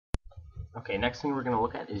Okay, next thing we're going to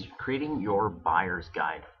look at is creating your buyer's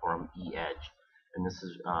guide from eEdge. And this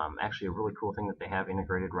is actually a really cool thing that they have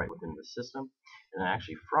integrated right within the system. And then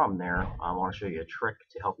actually from there, I want to show you a trick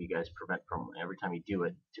to help you guys prevent from every time you do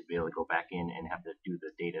it to be able to go back in and have to do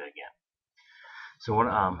the data again. So what,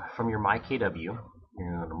 from your MyKW, you're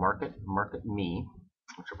going to go to Market Me,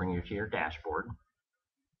 which will bring you to your dashboard.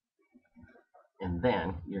 And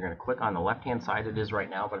then you're going to click on the left hand side. It is right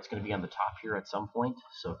now, but it's going to be on the top here at some point.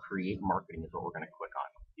 So create marketing is what we're going to click on.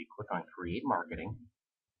 You click on create marketing.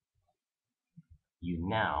 You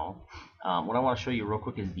now, what I want to show you real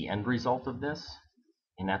quick is the end result of this,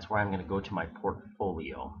 and that's where I'm going to go to my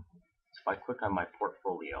portfolio. So if I click on my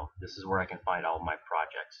portfolio, this is where I can find all of my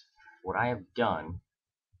projects. What I have done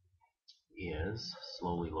is,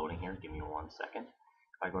 slowly loading here, give me 1 second.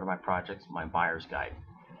 If I go to my projects, my buyer's guide,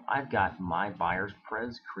 I've got my buyer's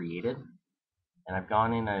prez created, and I've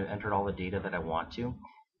gone in and I've entered all the data that I want to.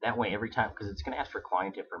 That way every time, because it's going to ask for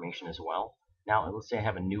client information as well. Now let's say I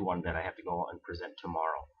have a new one that I have to go and present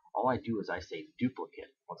tomorrow. All I do is I say duplicate.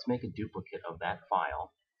 Let's make a duplicate of that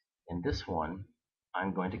file. And this one,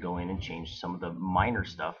 I'm going to go in and change some of the minor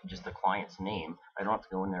stuff, just the client's name. I don't have to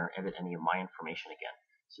go in there and edit any of my information again.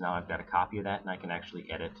 So now I've got a copy of that, and I can actually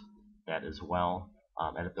edit that as well.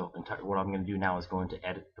 Edit the entire. What I'm going to do now is go in to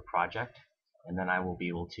edit the project, and then I will be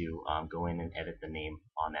able to go in and edit the name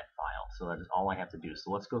on that file. So that is all I have to do.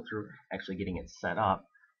 So let's go through actually getting it set up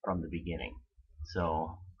from the beginning.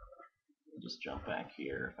 So just jump back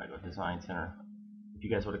here. If I go to Design Center, if you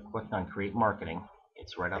guys would have clicked on Create Marketing,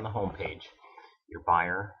 it's right on the home page. Your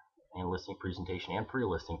buyer and listing presentation and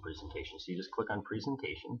pre-listing presentation. So you just click on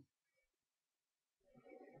Presentation,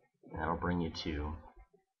 and that'll bring you to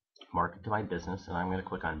Market to My Business, and I'm going to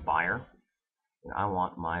click on Buyer, and I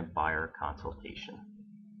want my buyer consultation.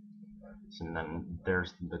 So then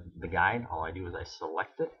there's the guide. All I do is I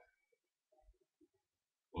select it,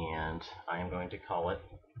 and I am going to call it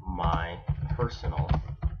my personal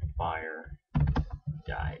buyer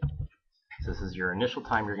guide. So this is your initial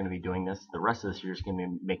time you're going to be doing this. The rest of this you're just going to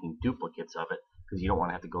be making duplicates of it because you don't want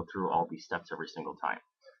to have to go through all these steps every single time.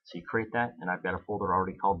 So you create that, and I've got a folder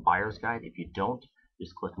already called Buyer's Guide. If you don't,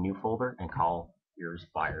 just click New Folder and call yours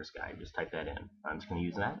Buyer's Guide. Just type that in. I'm just going to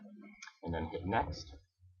use that, and then hit Next.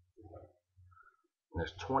 And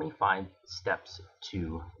there's 25 steps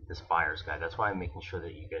to this Buyer's Guide. That's why I'm making sure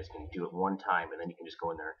that you guys can do it one time, and then you can just go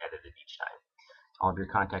in there and edit it each time. All of your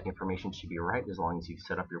contact information should be right as long as you've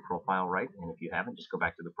set up your profile right, and if you haven't, just go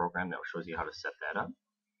back to the program that shows you how to set that up.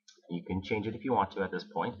 You can change it if you want to at this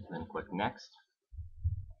point, and then click Next.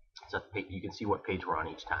 So you can see what page we're on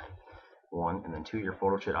each time. 1, and then 2, your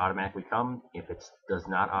photo should automatically come. If it does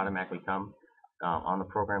not automatically come on the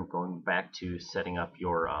program, going back to setting up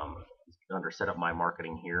your, under Set Up My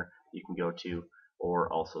Marketing here, you can go to,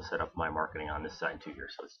 or also set up My Marketing on this side too here.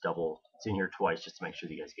 So it's double, it's in here twice just to make sure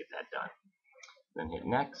that you guys get that done. Then hit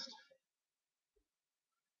Next,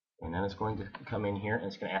 and then it's going to come in here and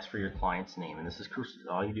it's going to ask for your client's name, and this is crucial.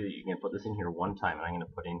 All you do is you can put this in here one time, and I'm going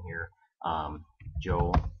to put in here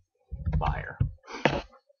Joe Buyer,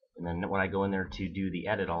 and then when I go in there to do the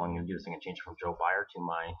edit, all I'm going to do is I'm going to change it from Joe Buyer to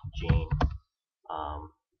my Jane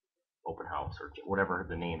Open House, or whatever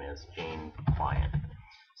the name is, Jane Client.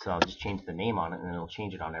 So I'll just change the name on it, and then it'll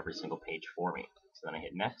change it on every single page for me. So then I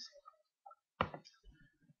hit Next.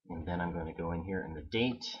 And then I'm going to go in here in the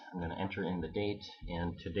date. I'm going to enter in the date,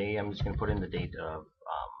 and today I'm just going to put in the date of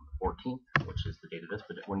 14th, which is the date of this.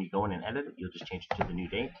 But when you go in and edit it, you'll just change it to the new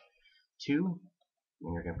date. 2,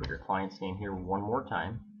 and you're going to put your client's name here one more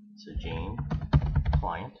time. So Jane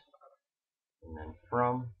Client, and then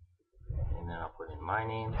from, and then I'll put in my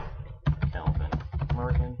name, Calvin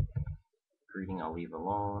Morgan. Greeting I'll leave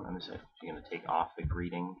alone. I'm just actually going to take off the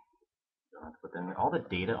greeting. But then all the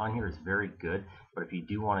data on here is very good, but if you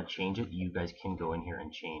do want to change it, you guys can go in here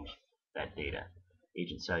and change that data.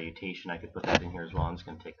 Agent salutation, I could put that in here as well. I'm just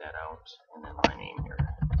going to take that out, and then my name here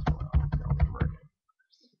as well.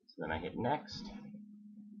 So then I hit Next,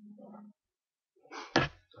 and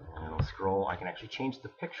it'll scroll. I can actually change the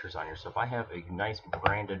pictures on here. So if I have a nice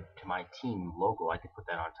branded to my team logo, I can put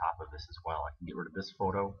that on top of this as well. I can get rid of this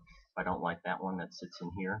photo if I don't like that one that sits in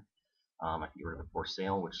here. I can get rid of the for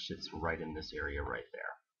sale, which sits right in this area right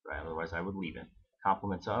there. Right? Otherwise, I would leave it.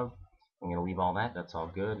 Compliments of, I'm going to leave all that. That's all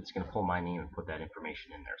good. It's going to pull my name and put that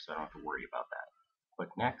information in there, so I don't have to worry about that. Click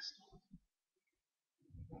Next,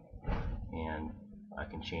 and I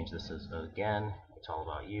can change this as again. It's all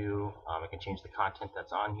about you. I can change the content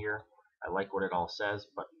that's on here. I like what it all says,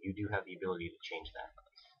 but you do have the ability to change that.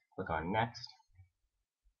 Click on Next.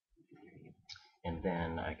 And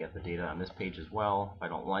then I get the data on this page as well. If I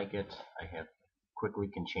don't like it, I quickly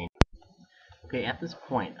can change Okay, at this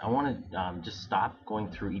point, I want to just stop going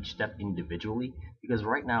through each step individually because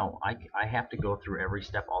right now I have to go through every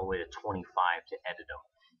step all the way to 25 to edit them.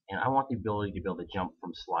 And I want the ability to be able to jump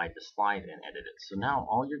from slide to slide and edit it. So now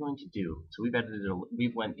all you're going to do, so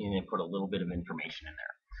we went in and put a little bit of information in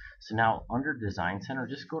there. So now under Design Center,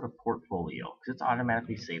 just go to Portfolio because it's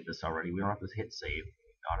automatically saved this already. We don't have to hit save.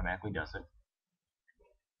 It automatically does it.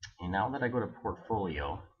 And now that I go to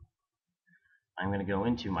Portfolio, I'm going to go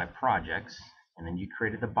into my projects, and then you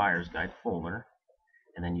created the buyer's guide folder,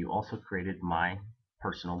 and then you also created my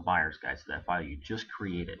personal buyer's guide, so that file you just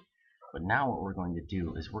created. But now what we're going to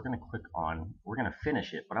do is we're going to click on, we're going to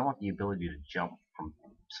finish it, but I want the ability to jump from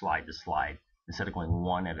slide to slide instead of going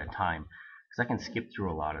one at a time, because I can skip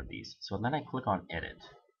through a lot of these. So then I click on edit.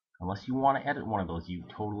 Unless you want to edit one of those, you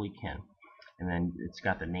totally can. And then it's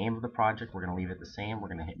got the name of the project. We're going to leave it the same. We're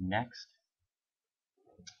going to hit next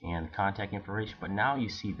and contact information. But now you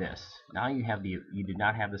see this. Now you have you did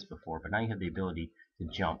not have this before, but now you have the ability to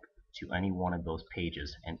jump to any one of those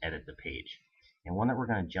pages and edit the page. And one that we're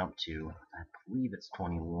going to jump to, I believe it's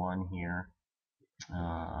 21 here.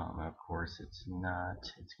 Of course it's not.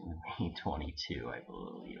 It's going to be 22, I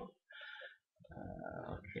believe.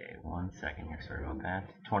 Okay, 1 second here. Sorry about that.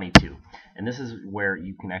 22. And this is where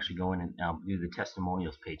you can actually go in and do the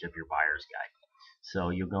testimonials page of your buyer's guide. So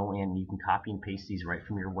you'll go in, you can copy and paste these right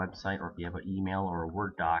from your website, or if you have an email or a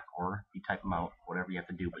Word doc, or you type them out, whatever you have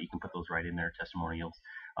to do, but you can put those right in there, testimonials,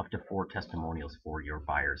 up to 4 testimonials for your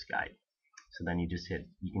buyer's guide. So then you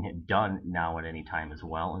can hit done now at any time as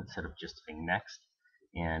well, instead of just hitting next.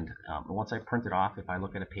 And once I print it off, if I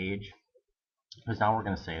look at a page, because now we're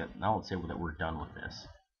going to say, now let's say that we're done with this.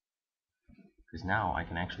 Because now I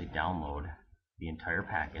can actually download the entire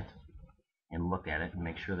packet and look at it and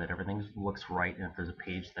make sure that everything looks right, and if there's a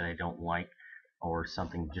page that I don't like or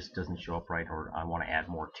something just doesn't show up right, or I want to add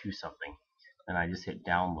more to something, then I just hit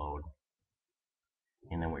download,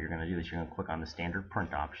 and then what you're going to do is you're going to click on the standard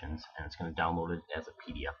print options, and it's going to download it as a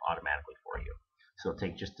PDF automatically for you. So it'll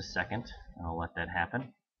take just a second, and I'll let that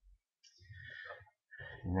happen.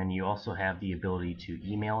 And then you also have the ability to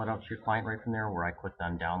email it out to your client right from there. Where I clicked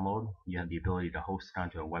on download, you have the ability to host it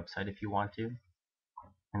onto a website if you want to.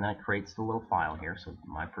 And then it creates the little file here, so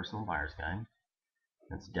my personal buyer's guide.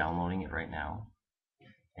 It's downloading it right now.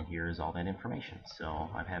 And here is all that information. So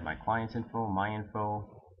I've had my client's info, my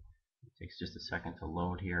info. It takes just a second to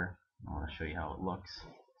load here. I want to show you how it looks.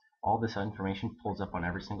 All this information pulls up on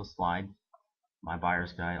every single slide. My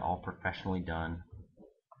buyer's guide, all professionally done.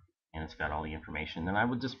 And it's got all the information. Then I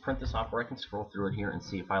would just print this off where I can scroll through it here and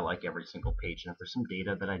see if I like every single page. And if there's some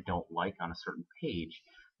data that I don't like on a certain page,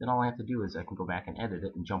 then all I have to do is I can go back and edit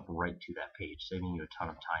it and jump right to that page, saving you a ton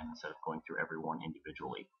of time instead of going through every one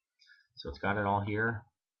individually. So it's got it all here,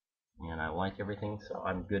 and I like everything, so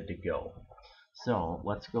I'm good to go. So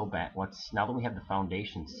let's go back. Now that we have the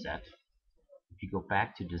foundation set, if you go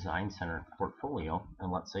back to Design Center Portfolio,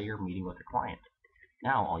 and let's say you're meeting with a client.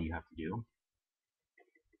 Now all you have to do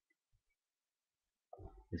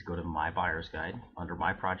is go to My Buyer's Guide, under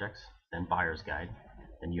My Projects, then Buyer's Guide.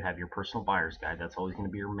 Then you have your personal buyer's guide. That's always going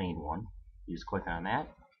to be your main one. You just click on that,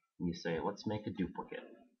 and you say, let's make a duplicate.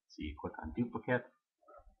 So you click on duplicate,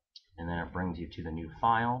 and then it brings you to the new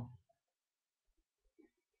file.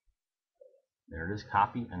 There it is,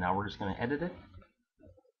 copy, and now we're just going to edit it.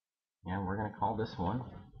 And we're going to call this one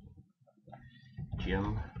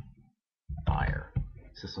Jim Buyer.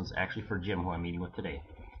 This one's actually for Jim, who I'm meeting with today.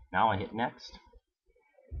 Now I hit next.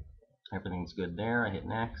 Everything's good there. I hit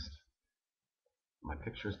next. My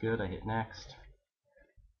picture's good. I hit next.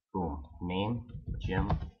 Boom. Name,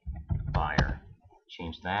 Jim Buyer.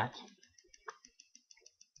 Change that.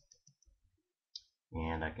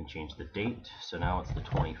 And I can change the date. So now it's the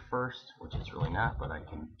 21st, which it's really not, but I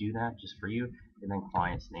can do that just for you. And then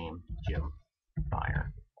client's name, Jim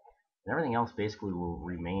Buyer. And everything else basically will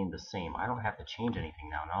remain the same. I don't have to change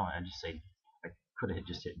anything now. No, I just say, I could have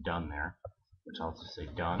just hit done there, which I'll just say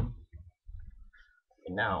done.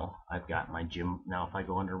 And now I've got my Jim. Now if I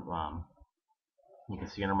go under, you can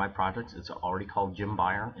see under my projects, it's already called Jim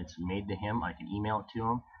Buyer. It's made to him. I can email it to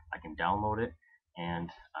him. I can download it, and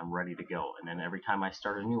I'm ready to go. And then every time I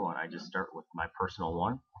start a new one, I just start with my personal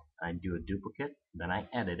one. I do a duplicate, then I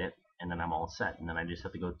edit it, and then I'm all set. And then I just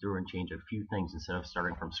have to go through and change a few things instead of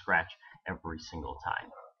starting from scratch every single time.